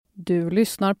Du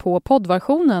lyssnar på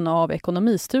poddversionen av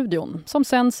Ekonomistudion som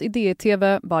sänds i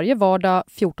DTV varje vardag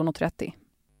 14.30.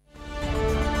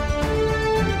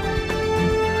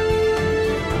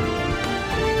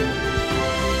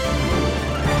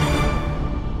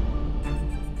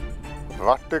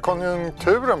 Vart är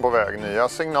konjunkturen på väg? Nya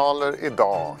signaler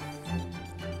idag.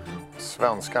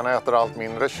 Svenskarna äter allt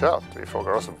mindre kött. Vi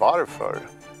frågar oss varför.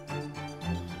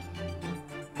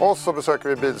 Och så besöker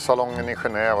vi bilsalongen i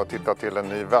Genève och tittar till en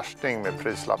ny värsting med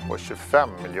prislapp på 25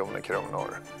 miljoner kronor.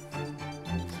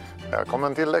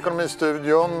 Välkommen till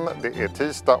Ekonomistudion. Det är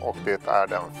tisdag och det är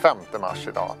den 5 mars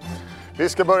idag. Vi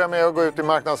ska börja med att gå ut i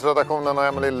marknadsredaktionen och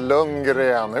Emelie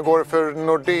Lundgren. Hur går det för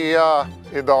Nordea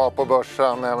idag på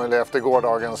börsen, Emelie, efter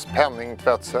gårdagens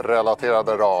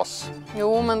penningtvättsrelaterade ras?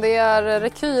 Jo, men det är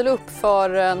rekyl upp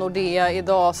för Nordea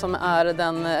idag som är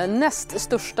den näst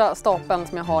största stapeln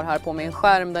som jag har här på min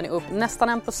skärm. Den är upp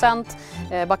nästan 1%,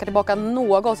 backar tillbaka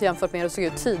något jämfört med hur det såg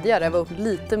ut tidigare, var upp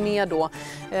lite mer då.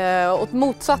 Åt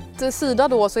motsatt sida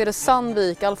då så är det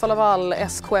Sandvik, Alfa Laval,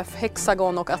 SKF,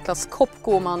 Hexagon och Atlas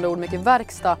Copco, med andra ord mycket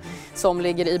verkstad som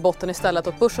ligger i botten istället.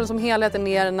 Och börsen som helhet är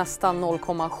ner nästan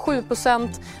 0,7%.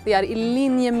 Det är i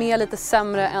linje med lite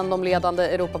sämre än de ledande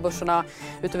Europabörserna.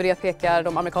 Utöver det pekar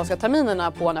de amerikanska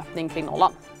terminerna på en öppning kring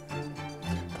nollan.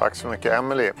 Tack så mycket,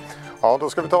 Emelie. Ja, då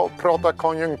ska vi ta och prata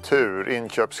konjunktur.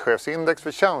 Inköpschefsindex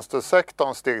för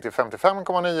tjänstesektorn steg till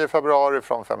 55,9 i februari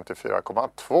från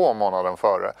 54,2 månaden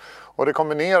före. Och det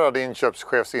kombinerade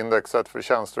inköpschefsindexet för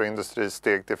tjänster och industri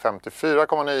steg till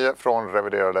 54,9 från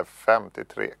reviderade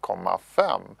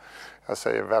 53,5. Jag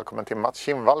säger välkommen till Mats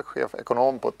Kinnvall,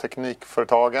 chefekonom på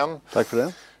Teknikföretagen. Tack för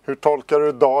det. Hur tolkar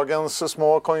du dagens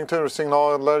små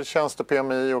konjunktursignaler,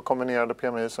 tjänste-PMI och kombinerade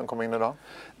PMI som kom in idag?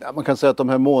 Ja, man kan säga att de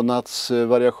här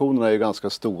månadsvariationerna är ganska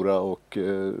stora och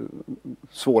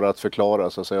svåra att förklara.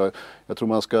 Så att säga. Jag tror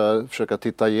man ska försöka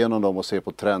titta igenom dem och se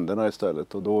på trenderna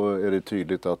istället. Och då är det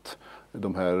tydligt att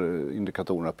de här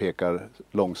indikatorerna pekar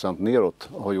långsamt neråt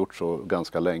och har gjort så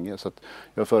ganska länge. Så att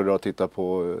jag föredrar att titta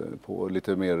på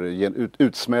lite mer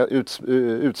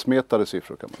utsmetade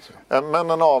siffror, kan man säga. Men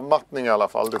en avmattning i alla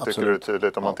fall, det Absolut. tycker du är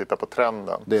tydligt om man tittar på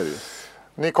trenden. Det är det ju.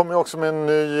 Ni kommer ju också med en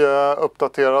ny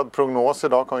uppdaterad prognos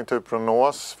idag,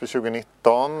 konjunkturprognos för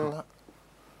 2019.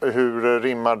 Hur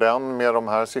rimmar den med de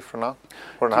här siffrorna?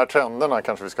 Och den här trenderna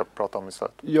kanske vi ska prata om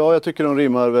istället. Ja, jag tycker de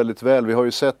rimmar väldigt väl. Vi har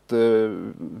ju sett,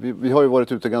 vi har ju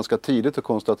varit ute ganska tidigt och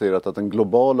konstaterat att den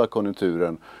globala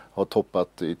konjunkturen har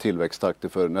toppat i tillväxttakter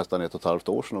för nästan 1,5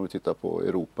 år sedan om vi tittar på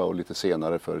Europa och lite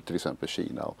senare för till exempel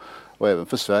Kina. Och även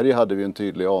för Sverige hade vi en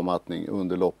tydlig avmattning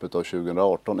under loppet av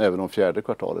 2018, även om fjärde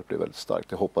kvartalet blev väldigt starkt.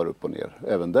 Det hoppar upp och ner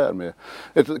även där med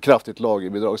ett kraftigt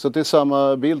lagerbidrag. Så det är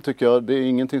samma bild, tycker jag. Det är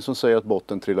ingenting som säger att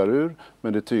botten trillar ur,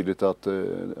 men det är tydligt att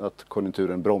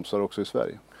konjunkturen bromsar också i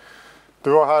Sverige. Du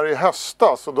var här i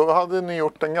höstas och då hade ni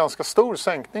gjort en ganska stor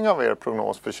sänkning av er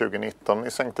prognos för 2019.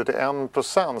 Ni sänkte till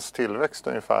 1% tillväxt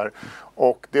ungefär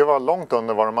och det var långt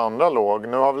under vad de andra låg.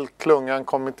 Nu har väl klungan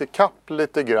kommit ikapp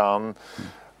lite grann.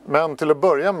 Men till att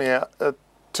börja med,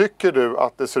 tycker du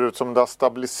att det ser ut som det har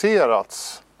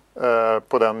stabiliserats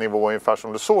på den nivå ungefär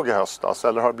som du såg i höstas,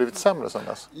 eller har det blivit sämre sedan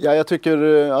dess? Ja, jag tycker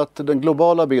att den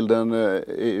globala bilden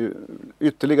är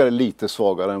ytterligare lite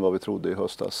svagare än vad vi trodde i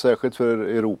höstas. Särskilt för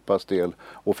Europas del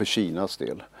och för Kinas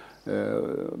del.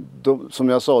 Som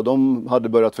jag sa, de hade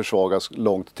börjat försvagas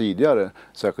långt tidigare,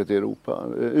 särskilt i Europa.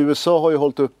 USA har ju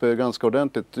hållit upp ganska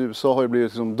ordentligt. USA har ju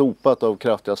blivit liksom dopat av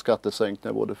kraftiga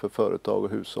skattesänkningar både för företag och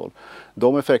hushåll.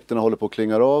 De effekterna håller på att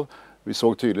klinga av. Vi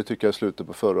såg tydligt, tycker jag, i slutet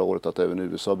på förra året att även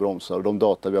USA bromsar. Och de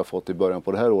data vi har fått i början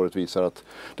på det här året visar att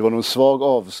det var någon svag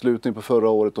avslutning på förra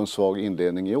året och en svag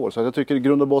inledning i år. Så jag tycker i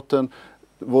grund och botten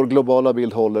vår globala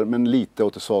bild håller, men lite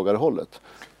åt det svagare hållet.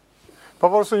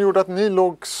 Vad var det som gjorde att ni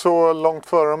låg så långt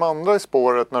före de andra i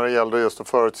spåret när det gällde just att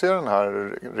förutse den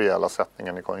här rejäla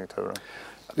sättningen i konjunkturen?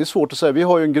 Det är svårt att säga. Vi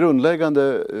har ju en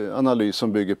grundläggande analys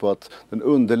som bygger på att den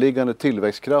underliggande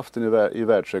tillväxtkraften i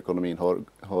världsekonomin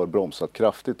har bromsat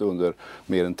kraftigt under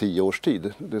mer än 10 års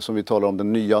tid. Det som vi talar om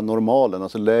den nya normalen,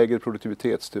 alltså lägre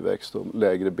produktivitetstillväxt och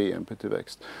lägre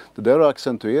BNP-tillväxt. Det där har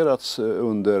accentuerats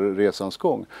under resans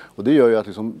gång. Och det gör ju att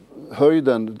liksom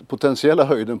potentiella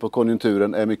höjden på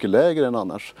konjunkturen är mycket lägre än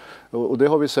annars. Och det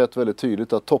har vi sett väldigt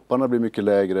tydligt att topparna blir mycket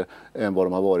lägre än vad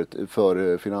de har varit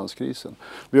före finanskrisen.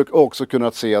 Vi har också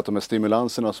kunnat se att de här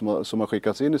stimulanserna som har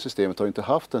skickats in i systemet har inte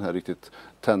haft den här riktigt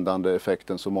tändande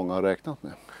effekten som många har räknat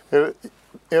med.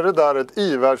 Är det där ett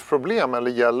i-världsproblem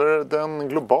eller gäller den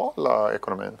globala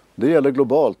ekonomin? Det gäller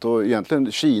globalt och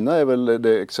egentligen Kina är väl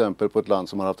det exempel på ett land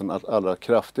som har haft den allra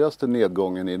kraftigaste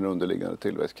nedgången i den underliggande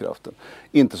tillväxtkraften.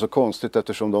 Inte så konstigt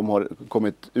eftersom de har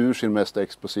kommit ur sin mest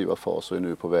explosiva fas och är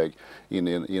nu på väg in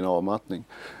i en avmattning.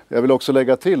 Jag vill också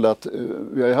lägga till att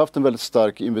vi har haft en väldigt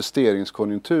stark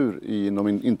investeringskonjunktur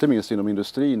inte minst inom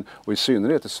industrin och i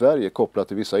synnerhet i Sverige kopplat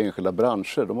till vissa enskilda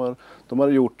branscher. De har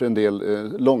gjort en del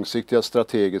långsiktiga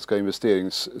strategiska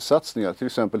investeringssatsningar, till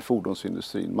exempel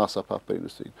fordonsindustrin,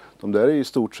 massapapperindustrin. De där är i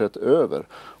stort sett över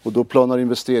och då planar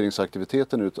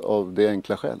investeringsaktiviteten ut av det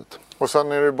enkla skälet. Och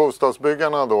sen är det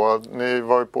bostadsbyggarna då, ni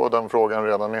var ju på den frågan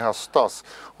redan i höstas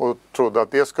och trodde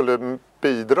att det skulle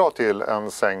bidra till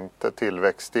en sänkt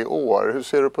tillväxt i år. Hur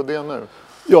ser du på det nu?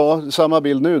 Ja, samma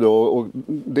bild nu då. Och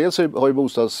dels har ju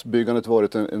bostadsbyggandet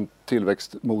varit en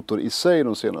tillväxtmotor i sig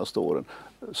de senaste åren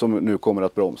som nu kommer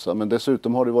att bromsa. Men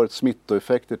dessutom har det varit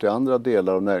smittoeffekter till andra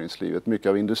delar av näringslivet. Mycket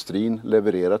av industrin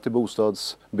levererar till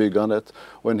bostadsbyggandet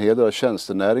och en hel del av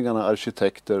tjänstenäringarna,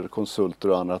 arkitekter, konsulter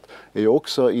och annat är ju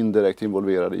också indirekt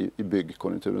involverade i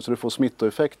byggkonjunkturen. Så det får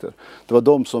smittoeffekter. Det var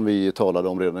de som vi talade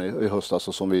om redan i höstas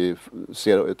och som vi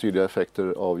ser tydliga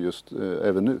effekter av just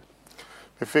även nu.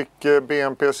 Vi fick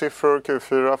BNP-siffror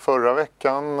Q4 förra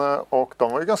veckan och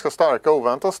de var ju ganska starka,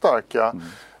 oväntat starka.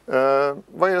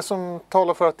 Vad är det som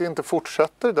talar för att det inte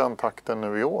fortsätter i den takten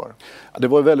nu i år? Det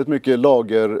var väldigt mycket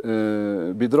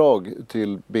lagerbidrag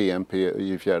till BNP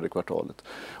i fjärde kvartalet.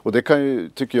 Och det kan ju,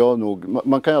 tycker jag nog,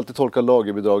 man kan ju alltid tolka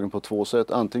lagerbidragen på två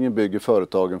sätt. Antingen bygger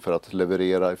företagen för att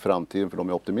leverera i framtiden för de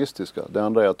är optimistiska. Det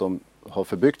andra är att de har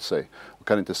förbyggt sig och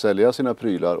kan inte sälja sina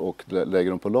prylar och lägger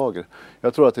dem på lager.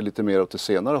 Jag tror att det är lite mer åt det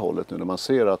senare hållet nu när man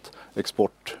ser att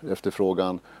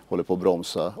exportefterfrågan håller på att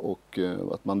bromsa och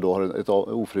att man då har ett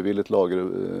ofrivilligt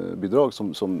lagerbidrag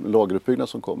som lageruppbyggnad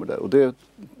som kommer där. Och det,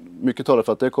 mycket talar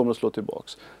för att det kommer att slå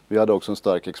tillbaks. Vi hade också en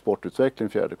stark exportutveckling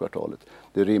fjärde kvartalet.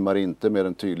 Det rimmar inte med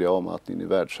den tydliga avmattningen i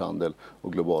världshandel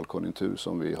och global konjunktur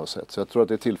som vi har sett. Så jag tror att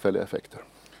det är tillfälliga effekter.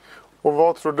 Och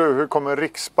vad tror du, hur kommer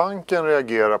Riksbanken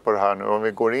reagera på det här nu? Om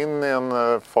vi går in i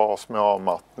en fas med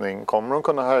avmattning, kommer de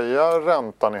kunna höja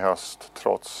räntan i höst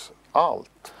trots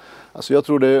allt? Alltså jag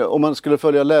tror det, om man skulle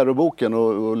följa läroboken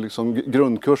och liksom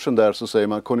grundkursen där så säger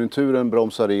man att konjunkturen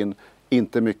bromsar in,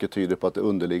 inte mycket tyder på att det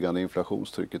underliggande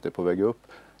inflationstrycket är på väg upp.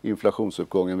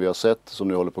 Inflationsuppgången vi har sett som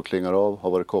nu håller på att klinga av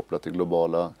har varit kopplat till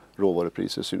globala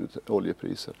råvarupriser, synnerhet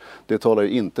oljepriser. Det talar ju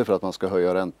inte för att man ska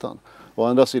höja räntan. Å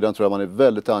andra sidan tror jag man är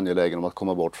väldigt angelägen om att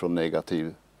komma bort från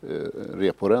negativ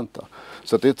reporänta.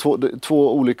 Så att det är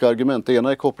två olika argument. Det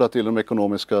ena är kopplat till de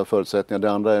ekonomiska förutsättningarna,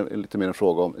 det andra är lite mer en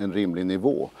fråga om en rimlig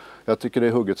nivå. Jag tycker det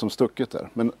är hugget som stucket där.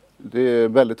 Men det är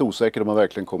väldigt osäkert om man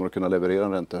verkligen kommer att kunna leverera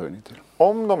en räntehöjning till.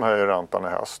 Om de höjer räntan i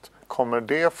höst, kommer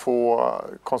det få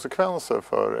konsekvenser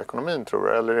för ekonomin tror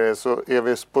du? Eller är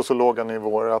vi på så låga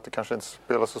nivåer att det kanske inte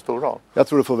spelar så stor roll? Jag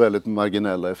tror det får väldigt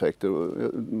marginella effekter.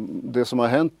 Det som har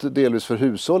hänt delvis för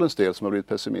hushållens del som har blivit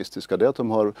pessimistiska det är att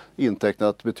de har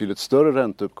intecknat betydligt större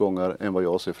ränteuppgångar än vad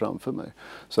jag ser framför mig.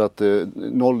 Så att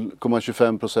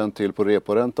 0,25% till på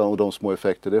reporäntan och de små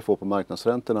effekter det får på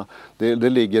marknadsräntorna, det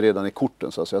ligger redan i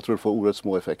korten. Så jag tror det får oerhört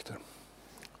små effekter.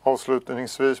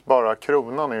 Avslutningsvis bara,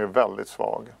 kronan är ju väldigt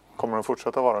svag. Kommer den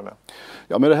fortsätta vara det?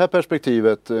 Ja, med det här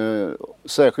perspektivet,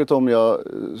 särskilt om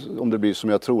det blir som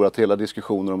jag tror att hela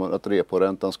diskussionen om att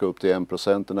reporäntan ska upp till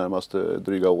 1% det närmaste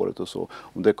dryga året och så,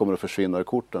 om det kommer att försvinna i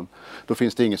korten, då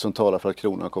finns det inget som talar för att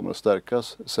kronan kommer att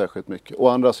stärkas särskilt mycket. Å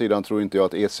andra sidan tror inte jag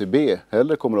att ECB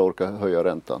heller kommer att orka höja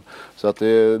räntan. Så att det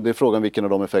är frågan vilken av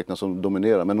de effekterna som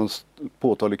dominerar, men någon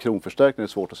påtaglig kronförstärkning är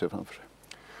svårt att se framför sig.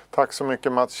 Tack så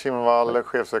mycket Mats Kinnvall,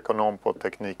 chefsekonom på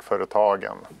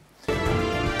Teknikföretagen.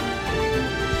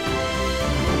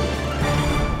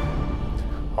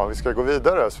 Ja, vi ska gå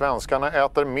vidare. Svenskarna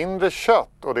äter mindre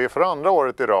kött och det är för andra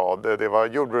året i rad. Det var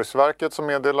Jordbruksverket som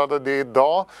meddelade det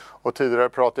idag och tidigare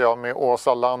pratade jag med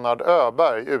Åsa Lannard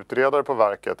Öberg, utredare på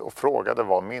verket och frågade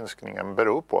vad minskningen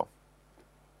beror på.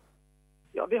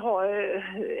 Ja, vi har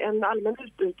en allmän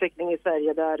utveckling i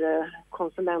Sverige där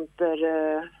konsumenter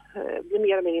blir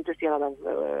mer och mer intresserade av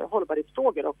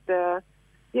hållbarhetsfrågor och det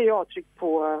ger jag tryck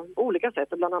på olika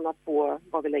sätt och bland annat på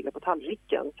vad vi lägger på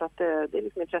tallriken. Så att det är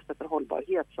liksom intresse för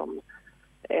hållbarhet som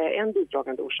är en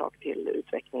bidragande orsak till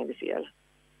utvecklingen vi ser.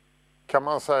 Kan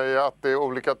man säga att det är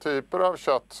olika typer av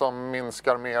kött som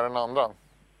minskar mer än andra?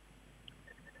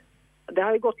 Det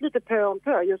har ju gått lite pö om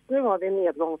pö. Just nu har vi en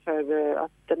nedgång för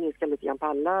att det minskar lite grann på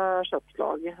alla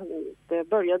köttslag. Det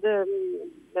började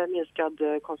med minskad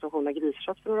konsumtion av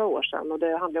griskött för några år sedan och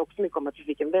det handlar också mycket om att vi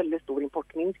fick en väldigt stor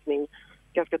importminskning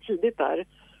ganska tidigt där.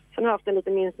 Sen har vi haft en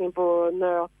liten minskning på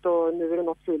nöt och nu är det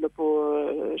något kilo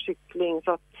på kyckling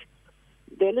så att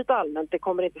det är lite allmänt, det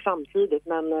kommer inte samtidigt,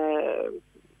 men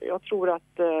jag tror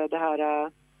att det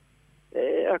här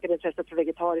ökade intresset för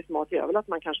vegetarisk mat gör väl att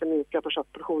man kanske minskar på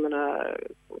köttproduktionerna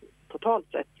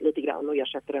totalt sett lite grann och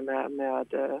ersätter det med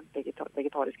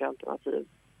vegetariska alternativ.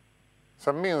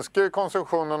 Sen minskar ju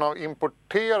konsumtionen av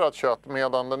importerat kött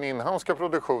medan den inhemska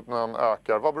produktionen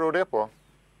ökar. Vad beror det på?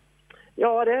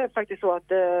 Ja, det är faktiskt så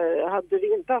att hade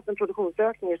vi inte haft en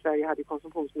produktionsökning i Sverige hade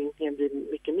konsumtionsminskningen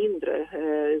blivit mycket mindre.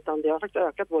 Utan det har faktiskt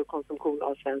ökat vår konsumtion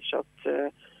av svenskt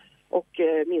kött och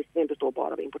minskningen består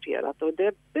bara av importerat. Och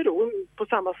det beror på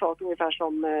samma sak ungefär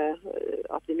som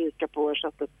att vi minskar på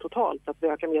köttet totalt. Att vi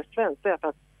ökar mer svenskt, det är för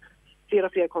att fler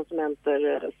och fler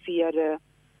konsumenter ser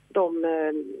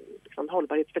de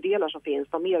hållbarhetsfördelar som finns,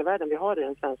 de mervärden vi har i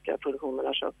den svenska produktionen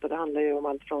av kött. Och det handlar ju om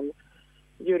allt från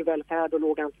djurvälfärd och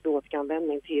låg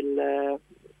antibiotikaanvändning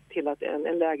till att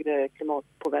en lägre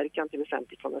klimatpåverkan till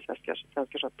exempel från den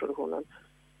svenska köttproduktionen.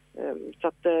 Så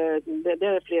att det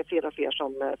är fler och fler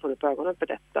som får upp ögonen för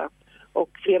detta. Och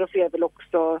fler vill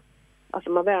också, alltså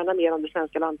man värnar mer om det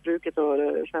svenska lantbruket och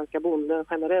svenska bonden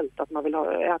generellt, att man vill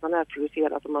äta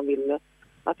närproducerat och man vill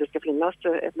att det ska finnas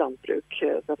ett lantbruk.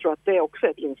 Så jag tror att det är också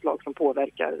ett inslag som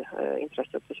påverkar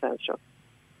intresset för svenskt kött.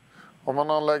 Om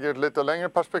man anlägger ett lite längre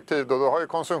perspektiv då har ju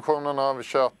konsumtionen av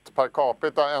kött per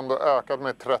capita ändå ökat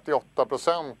med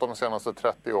 38% de senaste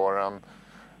 30 åren.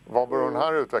 Vad beror den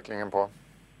här utvecklingen på?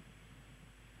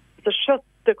 Så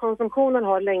köttkonsumtionen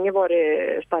har länge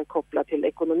varit starkt kopplad till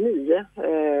ekonomi.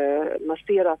 Man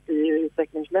ser att i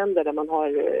utvecklingsländer där man har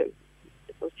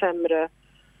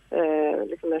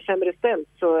sämre ställt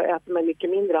så äter man mycket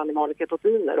mindre animaliska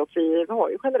proteiner. Och vi har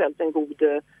ju generellt en god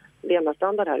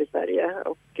levnadsstandard här i Sverige.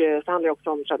 Och så handlar det också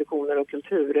om traditioner och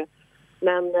kultur.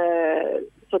 Men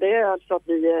så det är alltså att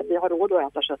vi har råd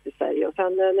att äta kött i Sverige. Och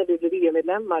sen när vi blev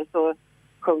EU-medlemmar så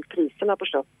sjönk priserna på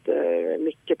kött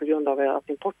mycket på grund av att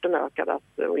importen ökade.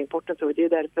 Och importen, så det är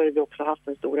därför vi också haft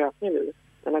en stor ökning nu.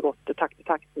 Den har gått takt i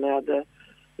takt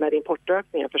med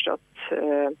importökningen för kött.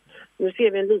 Nu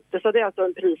ser vi så det är alltså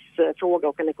en prisfråga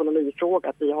och en ekonomifråga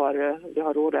att vi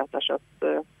har råd att äta kött.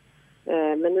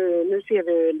 Men nu ser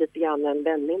vi lite grann en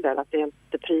vändning där, att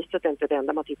priset är inte det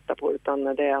enda man tittar på utan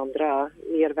det är andra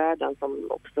mervärden som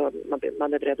också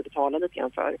man är beredd att betala lite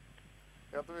grann för.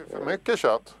 Äter vi för mycket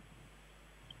kött?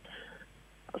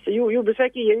 Alltså,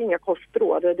 Jordbruksverket ger ju inga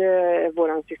kostråd. Det är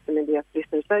vår systermyndighet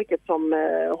Livsmedelsverket som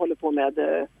håller på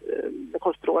med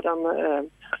kostråden.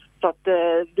 Så att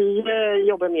vi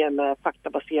jobbar mer med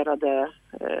faktabaserade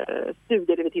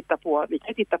studier där vi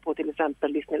kan titta på till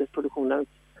exempel livsmedelsproduktionens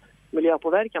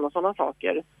miljöpåverkan och sådana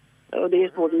saker. Och det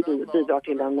är så vi bidrar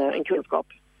till en kunskap.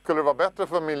 Skulle det vara bättre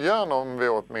för miljön om vi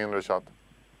åt mindre kött?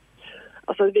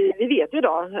 Alltså vi vet ju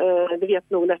idag, det vet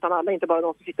nog nästan alla, inte bara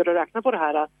de som sitter och räknar på det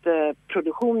här, att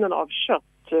produktionen av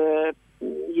kött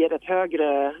ger ett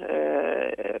högre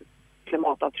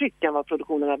klimatavtryck än vad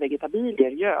produktionen av vegetabilier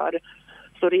gör.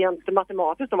 Så rent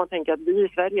matematiskt om man tänker att vi i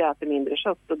Sverige äter mindre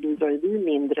kött så bidrar vi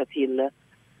mindre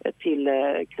till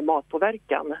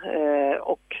klimatpåverkan.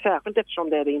 Och särskilt eftersom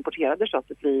det är det importerade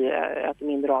köttet vi äter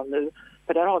mindre av nu.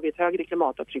 För där har vi ett högre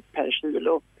klimatavtryck per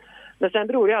kilo. Men sen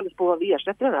beror det alldeles på vad vi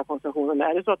ersätter den här konsumtionen.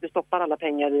 Är det så att vi stoppar alla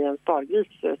pengar i en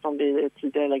spargris som vi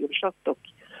tidigare lägger på kött och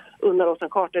unnar oss en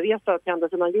charterresa till andra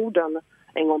sidan jorden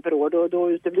en gång per år,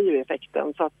 då uteblir ju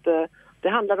effekten. Så att det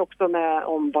handlar också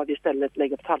om vad vi istället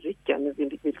lägger på tallriken,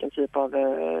 vilken typ av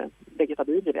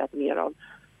vegetabilier vi äter mer av.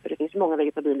 För det finns ju många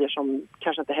vegetabilier som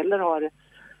kanske inte heller har,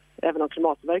 även om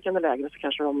klimatpåverkan är lägre, så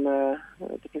kanske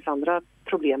det finns andra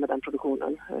problem med den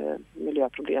produktionen.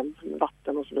 Miljöproblem,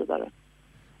 vatten och så vidare.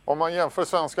 Om man jämför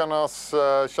svenskarnas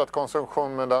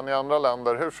köttkonsumtion med den i andra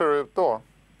länder, hur ser det ut då?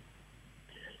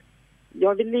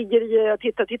 Ja, vi ligger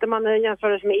tittar man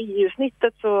jämförelse med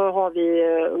EU-snittet så har vi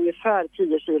ungefär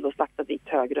 10 kilo slaktad vikt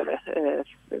högre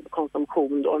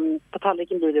konsumtion. Och på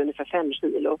tallriken blir det ungefär 5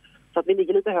 kilo. Så att vi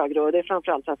ligger lite högre och det är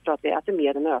framförallt för att vi äter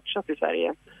mer än nötkött i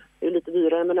Sverige. Det är lite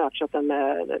dyrare med nötkött än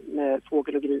med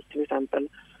fågel och gris till exempel.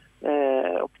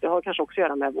 Och det har kanske också att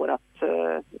göra med vårt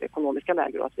ekonomiska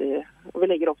läge. Och vi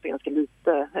lägger också ganska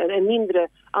lite, en mindre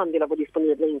andel av vår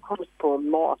disponibla inkomst på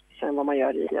mat än vad man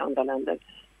gör i andra länder.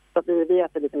 Så att vi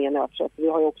äter lite mer nötkött. Vi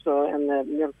har ju också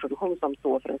en mjölkproduktion som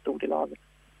står för en stor del av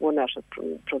vår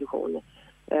nötköttproduktion.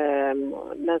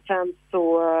 Men sen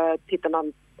så tittar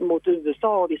man mot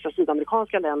USA och vissa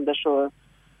sydamerikanska länder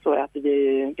så äter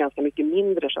vi ganska mycket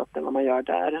mindre kött än vad man gör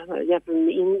där. Jämfört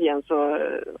med Indien så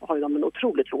har de en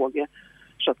otroligt låg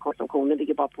köttkonsumtion. Det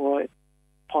ligger bara på ett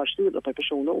par kilo per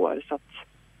person och år. Så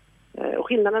att, och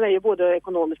skillnaderna är ju både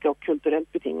ekonomiska och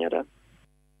kulturellt betingade.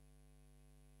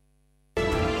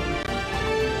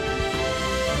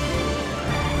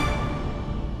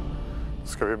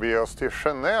 ska vi bege oss till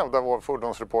Genève där vår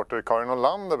fordonsreporter Karin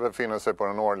Olander befinner sig på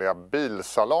den årliga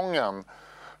bilsalongen.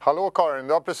 Hallå Karin,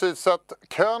 du har precis sett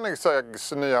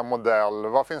Koenigsegg's nya modell.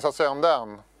 Vad finns att säga om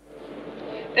den?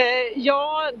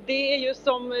 Ja, det är ju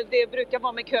som det brukar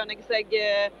vara med Koenigsegg,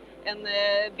 en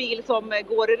bil som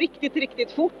går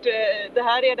riktigt fort. Det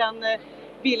här är den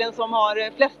bilen som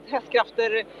har flest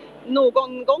hästkrafter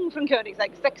någon gång från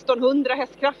Koenigsegg. 1600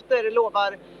 hästkrafter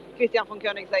lovar Christian von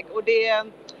Koenigsegg, och det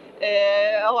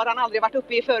har han aldrig varit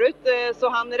uppe i förut, så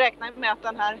han räknar med att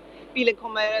den här bilen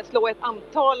kommer slå ett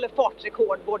antal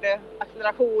fartrekord, både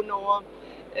acceleration och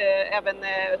även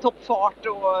toppfart,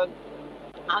 och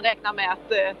han räknar med att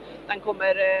den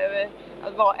kommer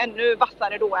att vara ännu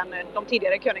vassare då än de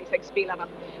tidigare Koenigsegg-bilarna.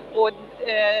 Och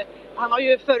han har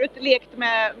ju förut lekt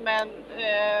med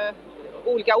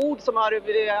olika ord som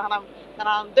när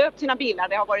han döpt sina bilar.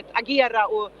 Det har varit agera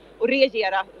och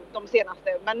regera de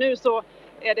senaste. Men nu så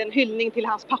är det en hyllning till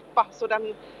hans pappa. Så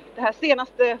det här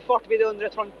senaste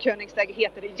fartvidundret från Koenigsegg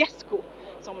heter Jesko,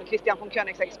 som Christian von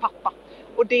Koenigseggs pappa.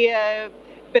 Och det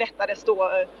berättades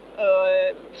då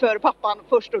för pappan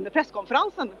först under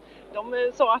presskonferensen.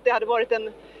 De sa att det hade varit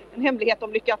en hemlighet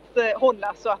de lyckats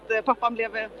hålla, så att pappan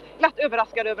blev glatt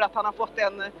överraskad över att han har fått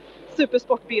en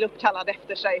supersportbil uppkallad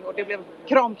efter sig, och det blev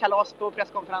kramkalas på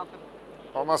presskonferensen.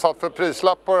 Har man satt för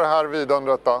prislapp på det här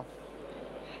vidundret då?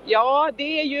 Ja,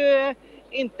 det är ju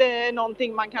inte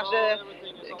någonting man kanske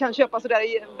kan köpa så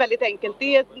där väldigt enkelt.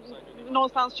 Det är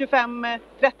någonstans 25-30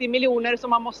 miljoner som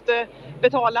man måste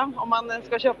betala om man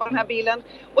ska köpa den här bilen.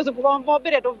 Och så får man vara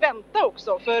beredd att vänta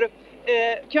också, för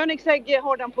Koenigsegg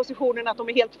har den positionen att de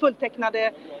är helt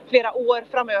fulltecknade flera år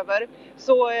framöver.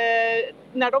 Så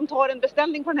när de tar en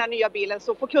beställning på den här nya bilen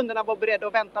så får kunderna vara beredda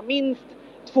att vänta minst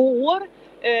 2 år.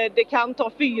 Det kan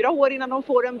ta 4 år innan de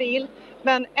får en bil,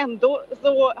 men ändå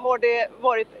så har det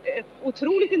varit ett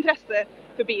otroligt intresse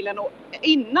för bilen, och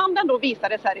innan den då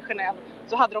visades här i Genève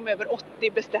så hade de över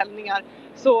 80 beställningar.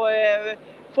 Så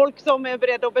folk som är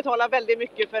beredda att betala väldigt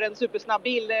mycket för en supersnabb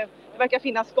bil, det verkar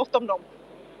finnas gott om dem.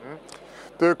 Mm.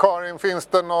 Du Karin, finns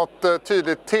det något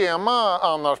tydligt tema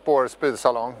annars på årets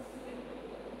bilsalong?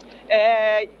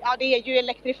 Ja, det är ju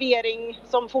elektrifiering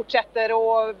som fortsätter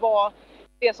att vara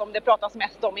det som det pratas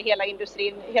mest om i hela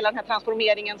industrin. Hela den här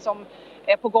transformeringen som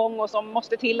är på gång och som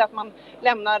måste till, att man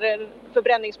lämnar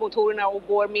förbränningsmotorerna och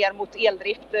går mer mot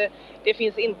eldrift. Det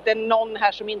finns inte någon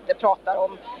här som inte pratar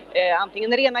om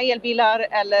antingen rena elbilar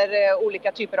eller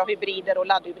olika typer av hybrider och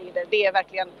laddhybrider. Det är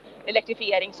verkligen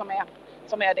elektrifiering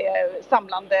som är det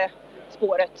samlande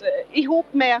spåret. Ihop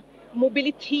med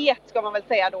mobilitet ska man väl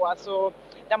säga då, alltså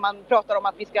där man pratar om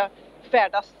att vi ska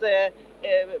färdas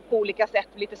på olika sätt,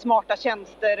 lite smarta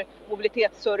tjänster,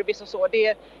 mobilitetsservice och så.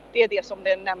 Det är det som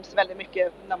det nämns väldigt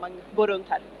mycket när man går runt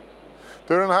här.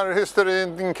 Du, den här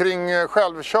hysterin kring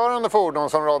självkörande fordon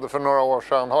som rådde för några år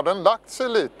sedan, har den lagt sig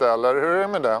lite eller hur är det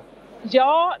med det?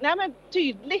 Ja, men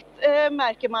tydligt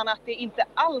märker man att det inte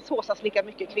alls håsas lika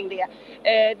mycket kring det.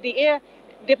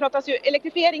 Det pratas ju,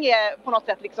 elektrifiering är på något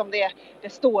sätt liksom det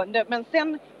stående, men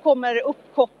sen kommer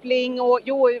uppkoppling och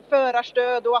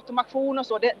förarstöd och automation och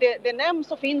så. Det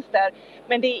nämns och finns där,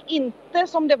 men det är inte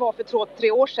som det var för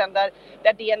 2-3 år sedan där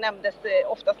det nämndes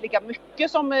oftast lika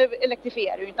mycket som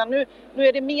elektrifiering, utan nu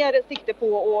är det mer sikte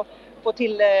på att få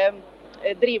till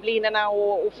drivlinorna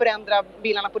och förändra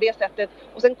bilarna på det sättet.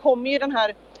 Och sen kommer ju den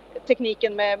här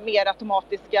tekniken med mer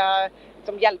automatiska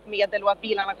som hjälpmedel och att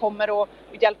bilarna kommer att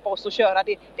hjälpa oss att köra.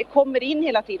 Det kommer in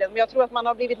hela tiden, men jag tror att man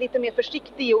har blivit lite mer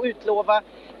försiktig och utlova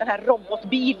den här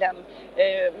robotbilen.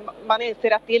 Man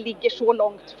inser att det ligger så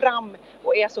långt fram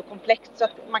och är så komplext så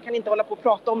att man kan inte hålla på att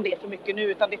prata om det för mycket nu,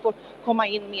 utan det får komma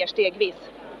in mer stegvis.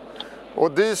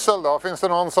 Och diesel då? Finns det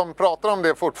någon som pratar om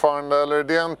det fortfarande eller är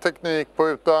det en teknik på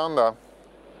utdöende?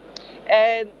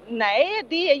 Nej,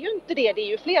 det är ju inte det. Det är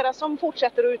ju flera som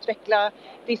fortsätter att utveckla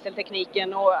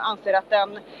dieseltekniken och anser att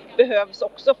den behövs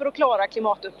också för att klara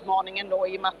klimatutmaningen då,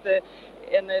 i och med att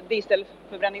en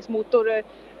dieselförbränningsmotor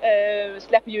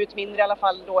släpper ut mindre i alla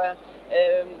fall då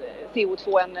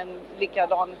CO2 än en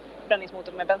likadan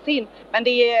förbränningsmotor med bensin. Men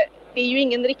det är ju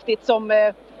ingen riktigt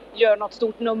som gör något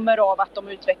stort nummer av att de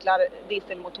utvecklar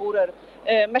dieselmotorer.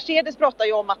 Mercedes pratar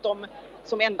ju om att de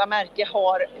som enda märke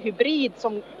har hybrid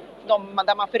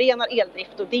där man förenar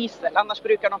eldrift och diesel. Annars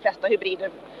brukar de flesta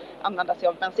hybrider använda sig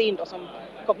av bensin då, som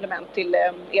komplement till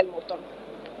elmotorn.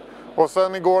 Och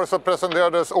sen igår så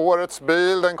presenterades årets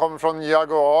bil. Den kommer från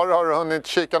Jaguar. Har du hunnit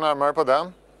kika närmare på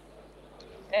den?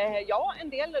 Ja, en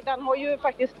del. Den har ju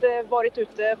faktiskt varit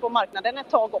ute på marknaden ett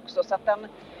tag också, så att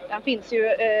den finns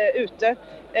ju ute.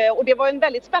 Och det var en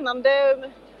väldigt spännande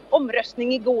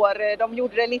omröstning igår. De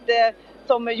gjorde det lite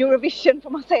som Eurovision får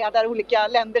man säga, där olika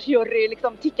länders jury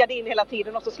liksom tickade in hela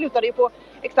tiden, och så slutade det på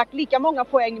exakt lika många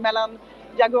poäng mellan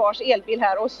Jaguars elbil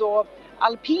här och så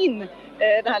Alpine,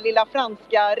 den här lilla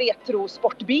franska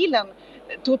retrosportbilen.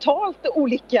 Totalt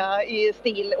olika i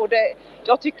stil, och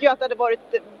jag tycker ju att det hade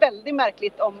varit väldigt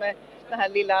märkligt om den här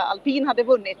lilla Alpine hade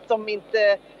vunnit, som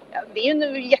inte, det är ju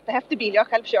en jättehäftig bil, jag har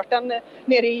själv kört den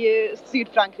nere i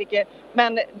Sydfrankrike,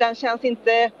 men den känns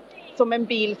inte som en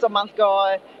bil som man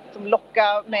ska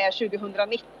locka med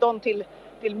 2019 till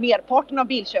merparten av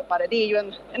bilköpare. Det är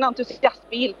ju en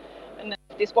entusiastbil,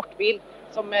 en sportbil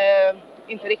som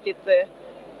inte riktigt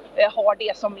har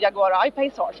det som Jaguar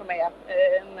I-Pace har, som är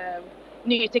en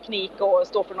ny teknik och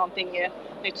står för någonting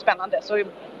nytt spännande.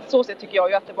 Så sätt tycker jag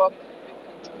ju att det var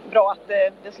bra att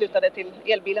det slutade till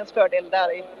elbilens fördel där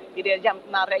i det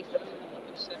jämna racet.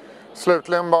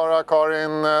 Slutligen bara,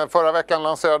 Karin, förra veckan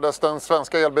lanserades den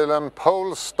svenska elbilen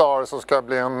Polestar som ska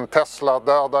bli en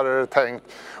Tesla-dödare tänkt.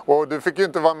 Och du fick ju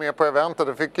inte vara med på eventet,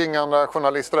 du fick inga andra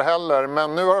journalister heller,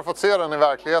 men nu har du fått se den i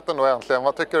verkligheten då äntligen.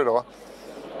 Vad tycker du då?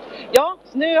 Ja,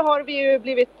 nu har vi ju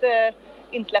blivit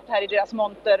insläppt här i deras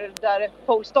monter, där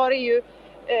Polestar är ju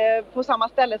på samma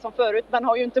ställe som förut, men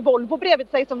har ju inte Volvo bredvid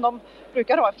sig som de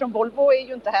brukar ha, eftersom Volvo är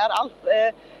ju inte här alls.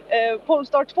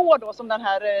 Polestar 2 då, som den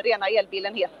här rena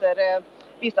elbilen heter,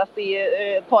 visas i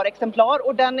ett par exemplar,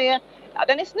 och den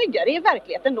är snyggare i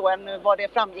verkligheten då än vad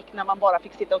det framgick när man bara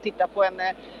fick sitta och titta på en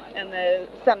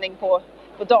sändning på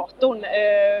datorn.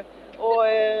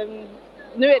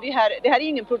 Nu är det här är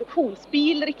ingen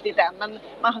produktionsbil riktigt än, men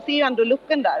man ser ju ändå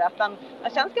looken där, att den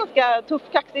känns ganska tuff,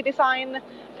 kaxig design,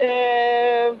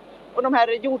 och de här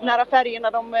jordnära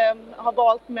färgerna de har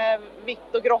valt med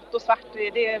vitt och grått och svart,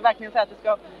 det är verkligen så att det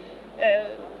ska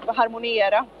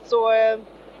harmoniera. Så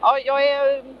ja,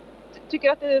 jag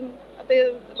tycker att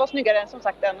det var snyggare som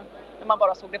sagt än när man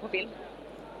bara såg det på film.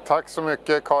 Tack så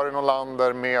mycket, Karin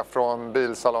Olander med från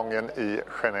bilsalongen i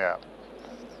Genève.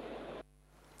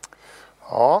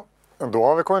 Ja, då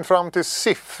har vi kommit fram till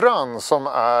siffran som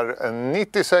är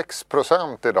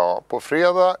 96% idag. På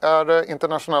fredag är det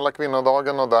internationella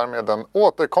kvinnodagen och därmed den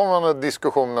återkommande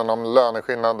diskussionen om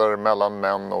löneskillnader mellan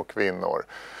män och kvinnor.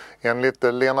 Enligt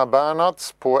Lena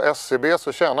Bernhards på SCB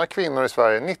så tjänar kvinnor i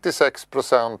Sverige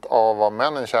 96% av vad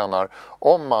männen tjänar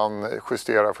om man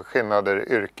justerar för skillnader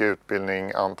i yrke,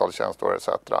 utbildning, antal tjänsteår etc.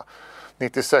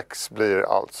 96 blir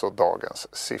alltså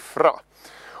dagens siffra.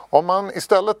 Om man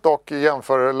istället dock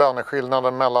jämför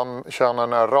löneskillnaden mellan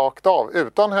könen rakt av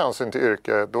utan hänsyn till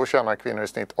yrke, då tjänar kvinnor i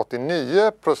snitt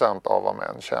 89% av vad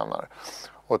män tjänar.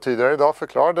 Och tidigare idag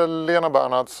förklarade Lena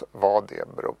Bernhards vad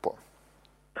det beror på.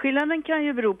 Skillnaden kan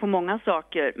ju bero på många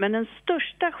saker, men den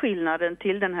största skillnaden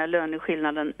till den här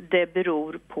löneskillnaden, det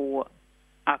beror på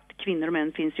att kvinnor och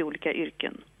män finns i olika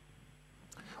yrken.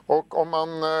 Och om man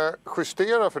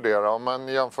justerar för det då, om man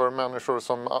jämför människor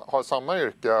som har samma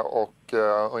yrke och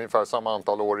ungefär samma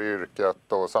antal år i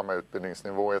yrket och samma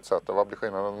utbildningsnivå etc. Vad blir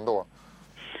skillnaden då?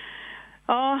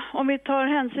 Ja, om vi tar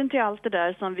hänsyn till allt det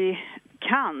där som vi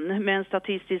kan med en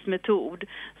statistisk metod,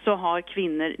 så har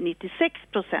kvinnor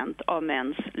 96% av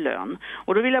mäns lön.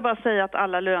 Och då vill jag bara säga att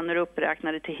alla löner är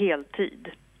uppräknade till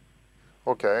heltid.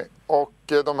 Okej, och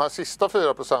de här sista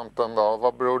 4% då,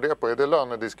 vad beror det på? Är det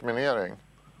lönediskriminering?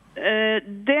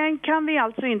 Den kan vi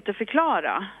alltså inte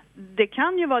förklara. Det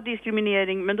kan ju vara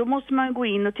diskriminering, men då måste man gå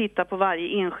in och titta på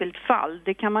varje enskilt fall.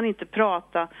 Det kan man inte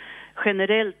prata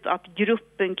generellt att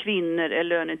gruppen kvinnor är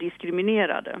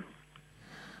lönediskriminerade.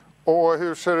 Och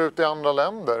hur ser det ut i andra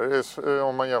länder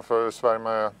om man jämför Sverige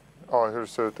med, hur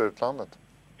ser det ut i utlandet?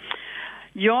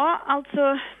 Ja,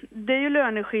 alltså det är ju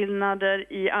löneskillnader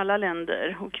i alla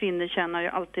länder och kvinnor tjänar ju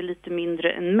alltid lite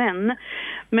mindre än män.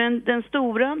 Men den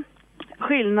stora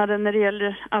skillnaden när det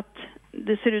gäller att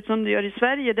det ser ut som det gör i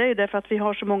Sverige, det är därför att vi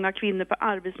har så många kvinnor på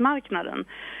arbetsmarknaden.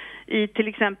 I till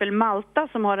exempel Malta,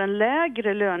 som har en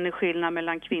lägre löneskillnad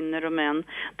mellan kvinnor och män,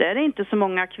 där är det inte så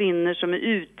många kvinnor som är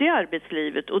ute i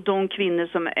arbetslivet, och de kvinnor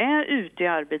som är ute i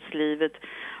arbetslivet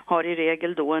har i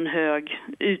regel då en hög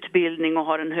utbildning och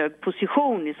har en hög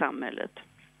position i samhället.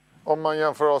 Om man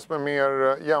jämför oss med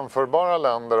mer jämförbara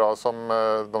länder då, som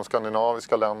de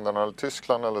skandinaviska länderna eller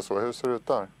Tyskland eller så, hur ser det ut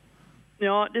där?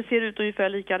 Ja, det ser ut ungefär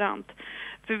likadant.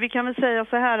 För vi kan väl säga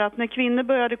så här att när kvinnor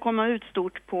började komma ut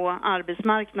stort på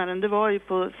arbetsmarknaden, det var ju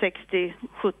på 60-,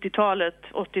 70-talet,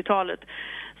 80-talet,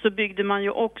 så byggde man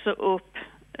ju också upp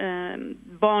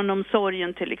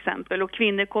barnomsorgen till exempel. Och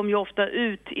kvinnor kom ju ofta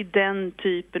ut i den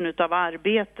typen av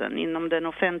arbeten inom den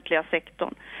offentliga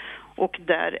sektorn. Och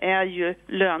där är ju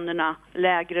lönerna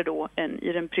lägre då än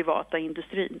i den privata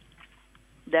industrin,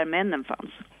 där männen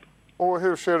fanns. Och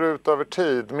hur ser det ut över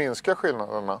tid? Minskar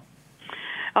skillnaderna?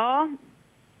 Ja,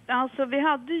 Alltså vi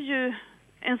hade ju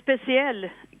en speciell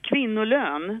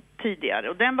kvinnolön tidigare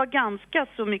och den var ganska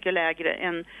så mycket lägre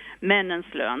än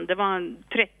männens lön. Det var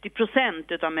 30%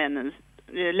 utav männens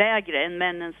lägre än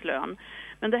männens lön.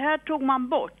 Men det här tog man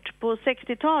bort. På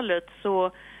 60-talet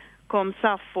så kom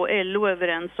SAF och LO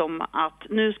överens om att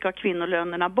nu ska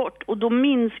kvinnolönerna bort. Och då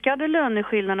minskade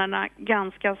löneskillnaderna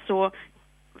ganska så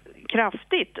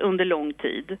kraftigt under lång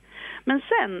tid. Men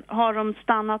sen har de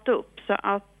stannat upp så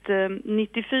att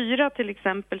 94 till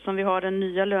exempel, som vi har den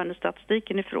nya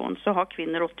lönestatistiken ifrån, så har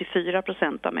kvinnor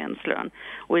 84% av mäns lön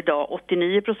och idag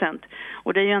 89%.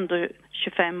 Och det är ju ändå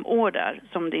 25 år där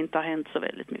som det inte har hänt så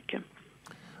väldigt mycket.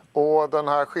 Och den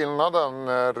här skillnaden,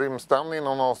 ryms den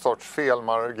inom någon sorts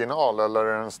felmarginal eller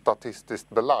är den statistiskt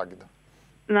belagd?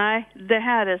 Nej, det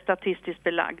här är statistiskt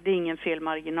belagd. Det är ingen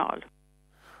felmarginal.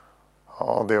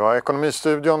 Ja, det var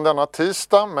Ekonomistudion denna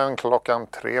tisdag, men klockan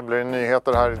 3 blir det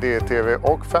nyheter här i DTV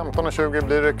och 15:20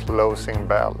 blir det Closing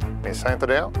Bell. Missa inte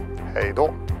det. Hej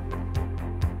då!